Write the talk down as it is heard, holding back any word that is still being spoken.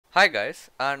Hi guys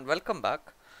and welcome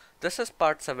back. This is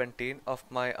part 17 of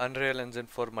my Unreal Engine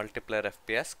 4 multiplayer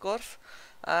FPS course,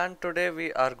 and today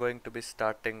we are going to be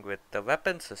starting with the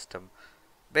weapon system.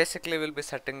 Basically we'll be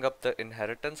setting up the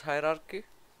inheritance hierarchy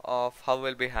of how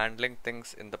we'll be handling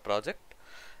things in the project.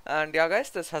 And yeah guys,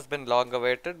 this has been long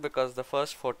awaited because the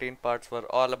first 14 parts were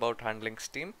all about handling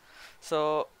Steam.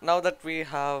 So now that we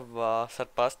have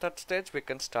surpassed that stage, we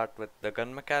can start with the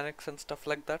gun mechanics and stuff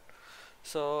like that.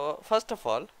 So first of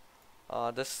all,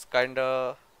 this is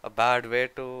kinda a bad way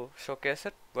to showcase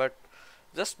it, but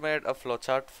just made a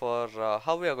flowchart for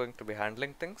how we are going to be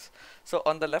handling things. So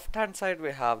on the left hand side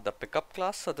we have the pickup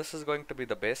class, so this is going to be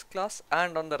the base class,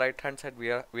 and on the right hand side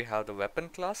we have the weapon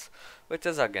class, which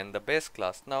is again the base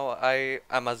class. Now I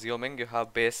am assuming you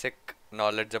have basic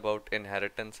knowledge about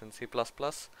inheritance in C++.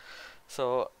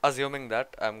 So assuming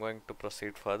that, I'm going to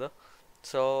proceed further.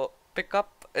 So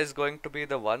pickup is going to be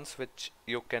the ones which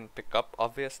you can pick up,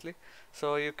 obviously.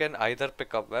 So you can either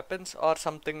pick up weapons or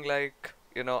something like,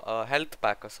 a health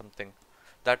pack or something.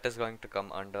 That is going to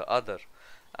come under other.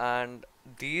 And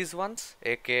these ones,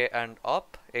 AK and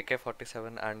OP,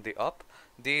 AK-47 and the OP,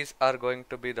 these are going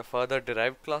to be the further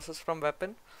derived classes from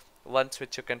weapon, ones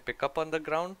which you can pick up on the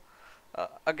ground.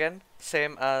 Again,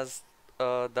 same as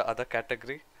the other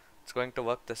category, it's going to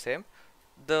work the same.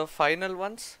 The final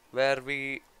ones where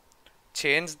we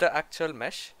change the actual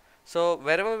mesh, so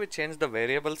wherever we change the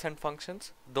variables and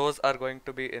functions, those are going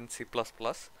to be in C++.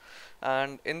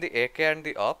 And in the AK and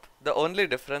the op, the only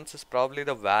difference is probably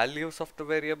the values of the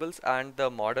variables and the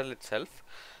model itself.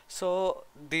 So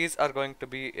these are going to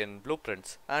be in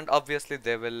blueprints, and obviously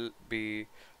they will be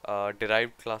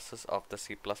derived classes of the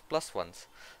C++ ones.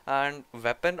 And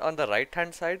weapon on the right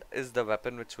hand side is the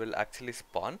weapon which will actually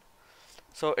spawn.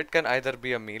 So it can either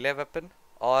be a melee weapon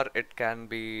or it can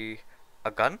be a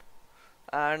gun.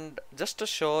 And just to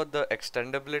show the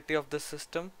extendability of this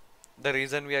system, the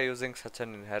reason we are using such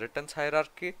an inheritance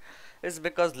hierarchy is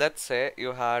because let's say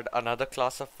you had another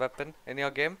class of weapon in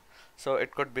your game. So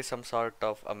it could be some sort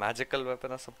of a magical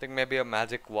weapon or something, maybe a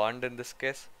magic wand in this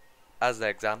case, as the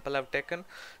example I've taken.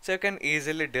 So you can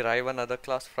easily derive another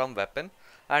class from weapon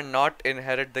and not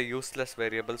inherit the useless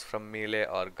variables from melee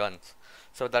or guns.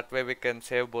 So that way we can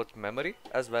save both memory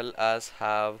as well as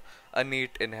have a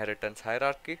neat inheritance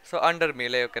hierarchy. So under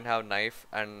melee you can have knife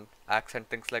and axe and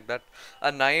things like that.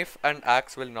 A knife and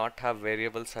axe will not have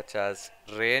variables such as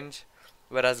range,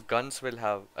 whereas guns will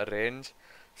have a range.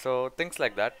 So things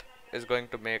like that is going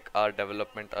to make our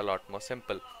development a lot more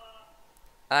simple.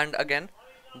 And again,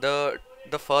 the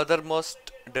the furthermost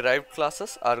derived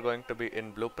classes are going to be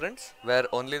in blueprints, where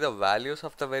only the values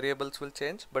of the variables will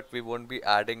change, but we won't be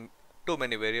adding too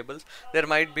many variables. There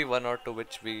might be one or two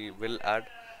which we will add.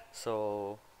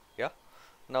 So yeah,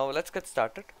 now let's get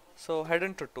started. So head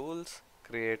into tools,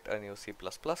 create a new C++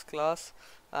 class,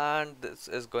 and this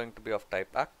is going to be of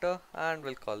type actor, and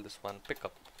we'll call this one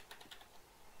pickup.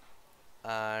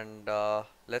 And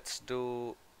let's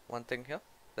do one thing here.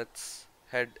 Let's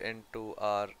head into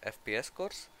our FPS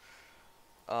course,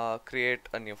 create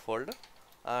a new folder,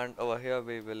 and over here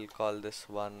we will call this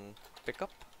one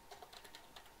pickup,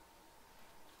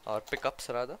 or pickups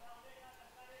rather,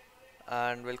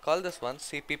 and we'll call this one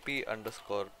cpp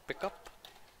underscore pickup,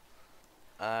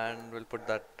 and we'll put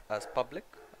that as public.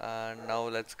 And now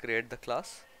let's create the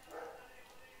class.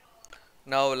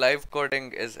 Now live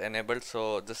coding is enabled,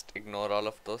 so just ignore all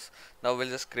of those. Now we'll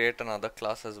just create another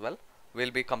class as well.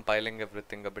 We'll be compiling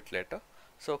everything a bit later.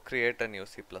 So create a new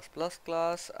C++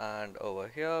 class, and over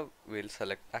here we'll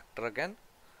select actor again,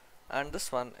 and this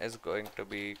one is going to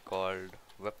be called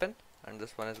weapon, and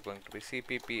this one is going to be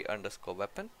cpp underscore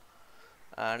weapon.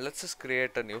 And let's just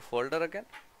create a new folder again.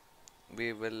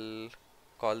 We will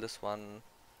call this one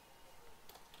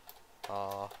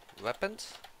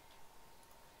weapons.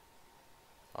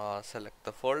 Select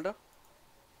the folder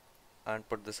and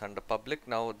put this under public.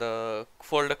 Now the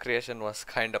folder creation was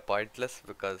kind of pointless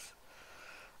because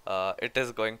it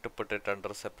is going to put it under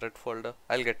a separate folder.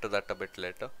 I'll get to that a bit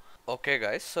later. Okay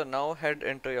guys, so now head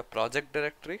into your project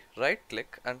directory, right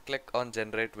click and click on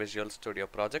generate Visual Studio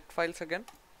project files again.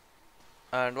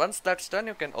 And once that's done,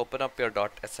 you can open up your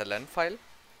 .sln file.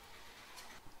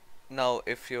 Now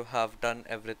if you have done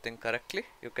everything correctly,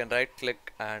 you can right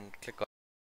click and click on.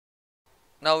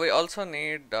 Now we also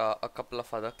need a couple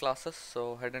of other classes,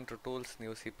 so head into tools,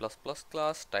 new C++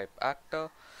 class, type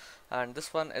actor, and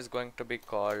this one is going to be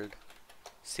called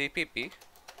cpp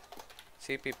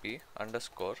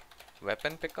underscore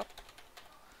weapon pickup,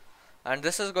 and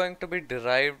this is going to be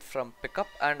derived from pickup,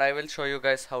 and I will show you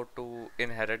guys how to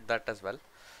inherit that as well.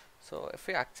 So if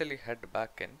we actually head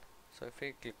back in, So if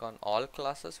we click on all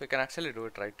classes, we can actually do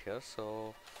it right here.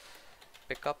 So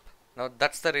pickup. Now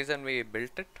that's the reason we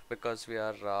built it, because we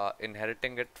are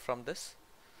inheriting it from this.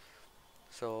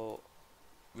 So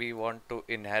we want to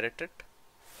inherit it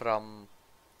from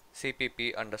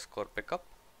cpp underscore pickup,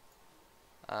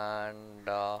 and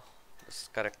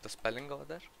just correct the spelling over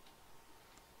there.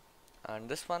 And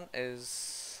this one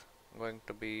is going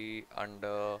to be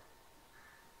under,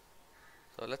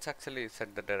 so let's actually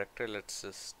set the directory. Let's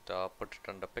just put it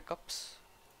under pickups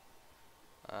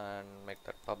and make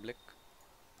that public.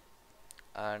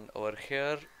 And over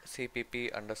here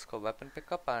cpp underscore weapon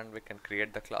pickup, and we can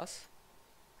create the class.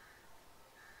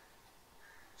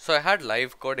 So I had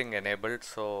live coding enabled,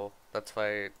 so that's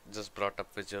why I just brought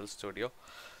up Visual Studio.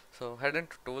 So head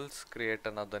into tools, create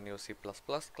another new C++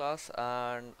 class,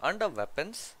 and under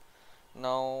weapons,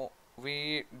 now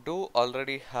we do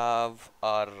already have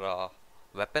our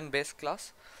weapon based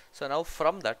class. So now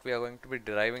from that we are going to be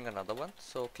deriving another one.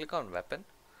 So click on weapon,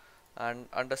 and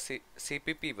under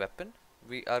cpp weapon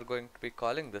we are going to be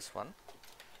calling this one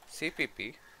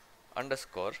cpp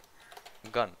underscore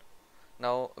gun.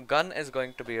 Now gun is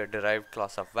going to be a derived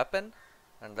class of weapon,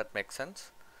 and that makes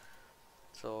sense.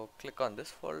 So click on this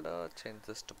folder, change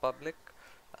this to public,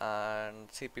 and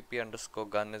cpp underscore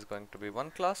gun is going to be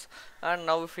one class. And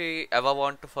now if we ever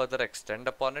want to further extend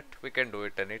upon it, we can do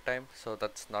it anytime, so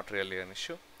that's not really an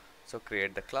issue. So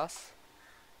create the class.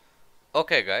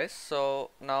 Okay guys,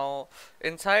 so now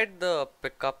inside the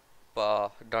pickup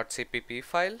 .cpp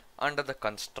file, under the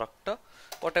constructor,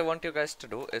 what I want you guys to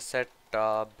do is set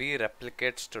b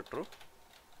replicates to true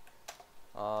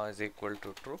is equal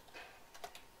to true.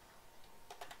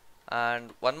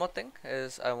 And one more thing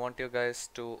is, I want you guys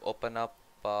to open up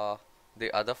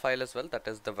the other file as well, that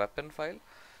is the weapon file.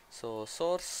 So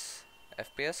source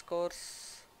FPS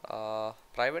course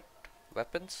private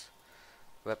weapons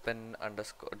weapon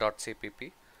underscore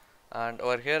 .cpp, and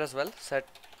over here as well set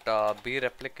b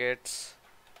replicates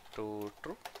to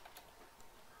true.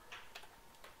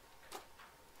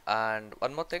 And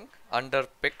one more thing, under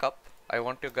pickup I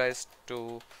want you guys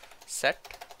to set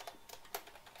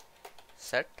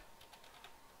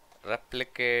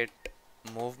replicate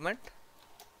movement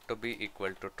to be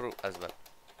equal to true as well.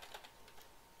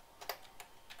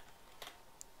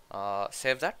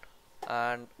 Save that,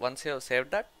 and once you have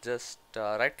saved that, just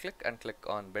right click and click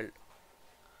on build.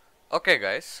 Okay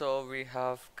guys, so we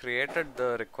have created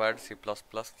the required C++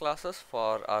 classes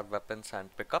for our weapons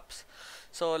and pickups.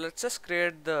 So let's just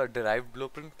create the derived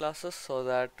blueprint classes so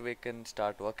that we can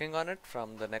start working on it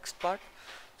from the next part.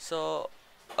 So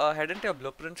head into your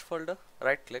blueprints folder,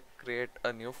 right click, create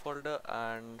a new folder,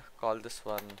 and call this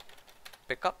one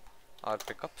pickup, or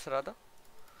pickups rather,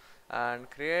 and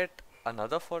create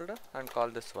another folder and call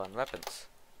this one weapons.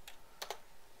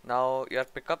 Now your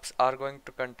pickups are going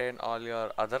to contain all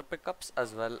your other pickups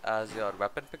as well as your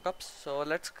weapon pickups. So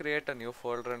let's create a new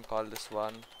folder and call this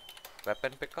one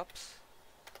weapon pickups.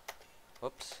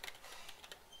 Oops,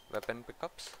 weapon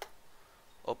pickups.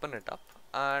 Open it up,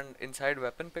 and inside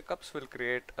weapon pickups we'll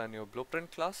create a new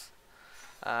blueprint class,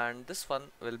 and this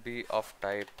one will be of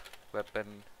type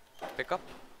weapon pickup.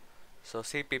 So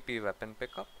cpp weapon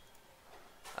pickup,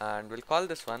 and we'll call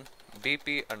this one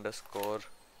bp underscore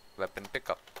weapon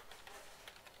pickup.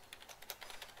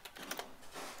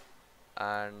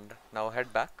 And now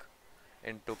head back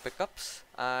into pickups,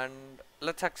 and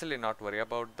let's actually not worry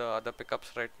about the other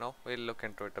pickups right now, we'll look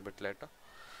into it a bit later.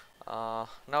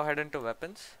 Now head into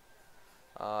weapons,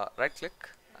 right click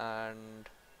and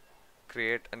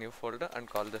create a new folder and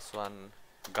call this one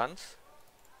guns,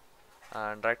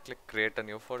 and right click, create a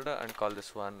new folder and call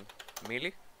this one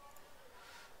melee.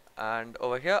 And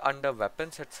over here under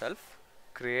weapons itself,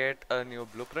 create a new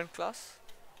blueprint class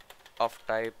of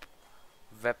type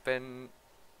weapon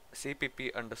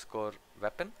cpp underscore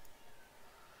weapon,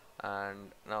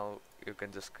 and now you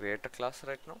can just create a class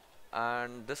right now,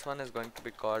 and this one is going to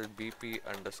be called bp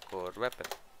underscore weapon.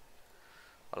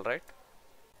 Alright,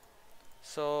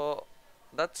 so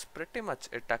that's pretty much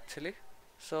it actually.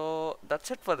 So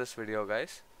that's it for this video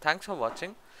guys. Thanks for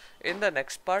watching. In the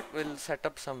next part we'll set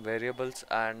up some variables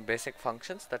and basic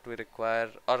functions that we require,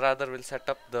 or rather we'll set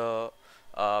up the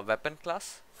weapon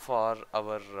class for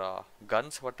our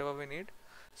guns, whatever we need.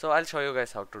 So I'll show you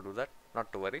guys how to do that,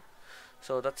 not to worry.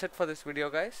 So that's it for this video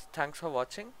guys. Thanks for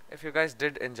watching. If you guys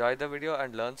did enjoy the video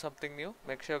and learn something new,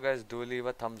 make sure you guys do leave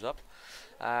a thumbs up,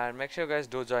 and make sure you guys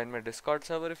do join my Discord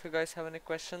server if you guys have any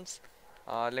questions.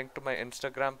 Link to my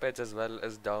Instagram page as well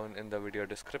is down in the video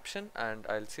description, and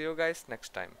I'll see you guys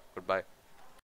next time. Goodbye.